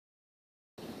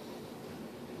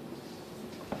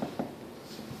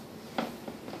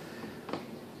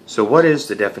So what is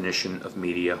the definition of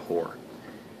media whore?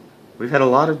 We've had a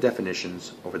lot of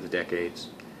definitions over the decades,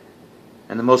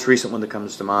 and the most recent one that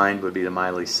comes to mind would be the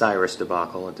Miley Cyrus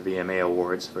debacle at the VMA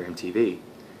Awards for MTV.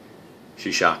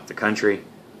 She shocked the country,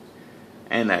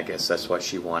 and I guess that's what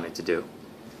she wanted to do.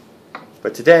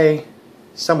 But today,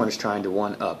 someone is trying to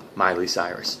one-up Miley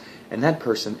Cyrus, and that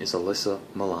person is Alyssa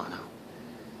Milano.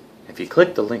 If you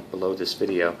click the link below this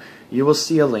video, you will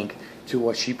see a link to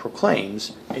what she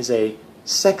proclaims is a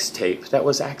sex tape that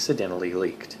was accidentally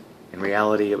leaked. In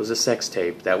reality, it was a sex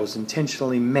tape that was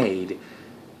intentionally made,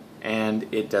 and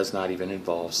it does not even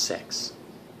involve sex.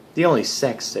 The only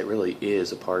sex that really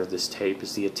is a part of this tape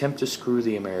is the attempt to screw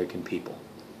the American people.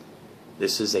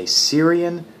 This is a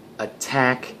Syrian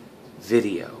attack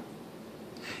video.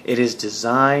 It is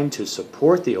designed to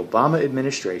support the Obama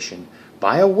administration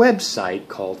by a website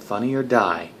called Funny or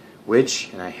Die,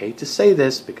 which, and I hate to say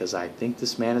this because I think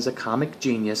this man is a comic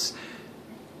genius,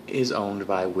 is owned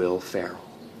by Will Ferrell,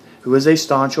 who is a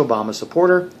staunch Obama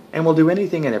supporter and will do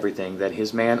anything and everything that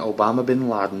his man Obama bin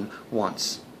Laden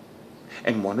wants.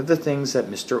 And one of the things that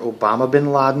Mr. Obama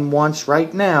bin Laden wants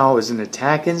right now is an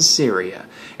attack in Syria.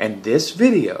 And this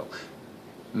video,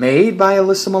 made by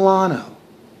Alyssa Milano,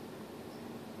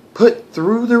 put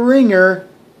through the ringer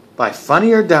by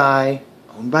Funny or Die,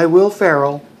 owned by Will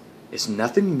Ferrell, is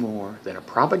nothing more than a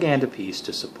propaganda piece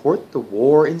to support the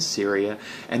war in Syria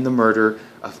and the murder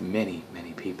of many,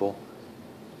 many people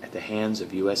at the hands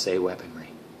of USA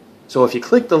weaponry. So if you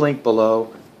click the link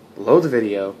below the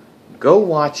video, go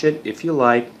watch it if you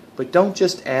like, but don't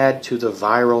just add to the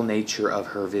viral nature of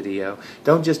her video.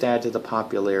 Don't just add to the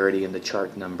popularity and the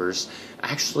chart numbers.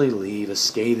 Actually leave a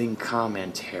scathing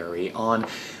commentary on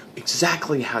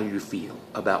exactly how you feel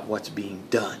about what's being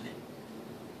done.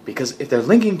 Because if they're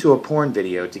linking to a porn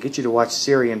video to get you to watch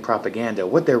Syrian propaganda,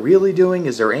 what they're really doing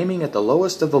is they're aiming at the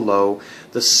lowest of the low,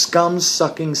 the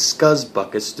scum-sucking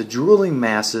scuzzbuckets, the drooling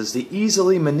masses, the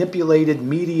easily manipulated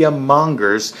media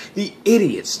mongers, the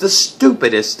idiots, the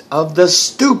stupidest of the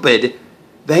stupid.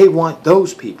 They want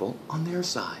those people on their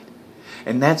side.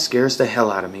 And that scares the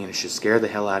hell out of me, and it should scare the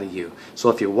hell out of you.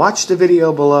 So if you watch the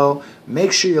video below,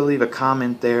 make sure you leave a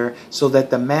comment there so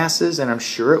that the masses, and I'm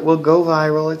sure it will go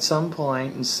viral at some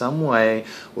point in some way,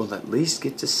 will at least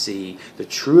get to see the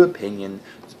true opinion,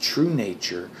 the true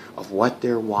nature of what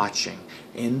they're watching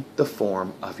in the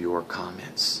form of your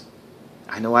comments.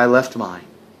 I know I left mine,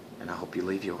 and I hope you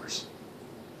leave yours.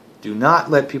 Do not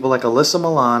let people like Alyssa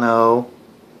Milano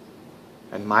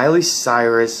and Miley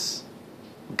Cyrus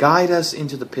guide us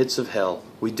into the pits of hell.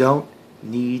 We don't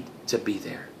need to be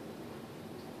there.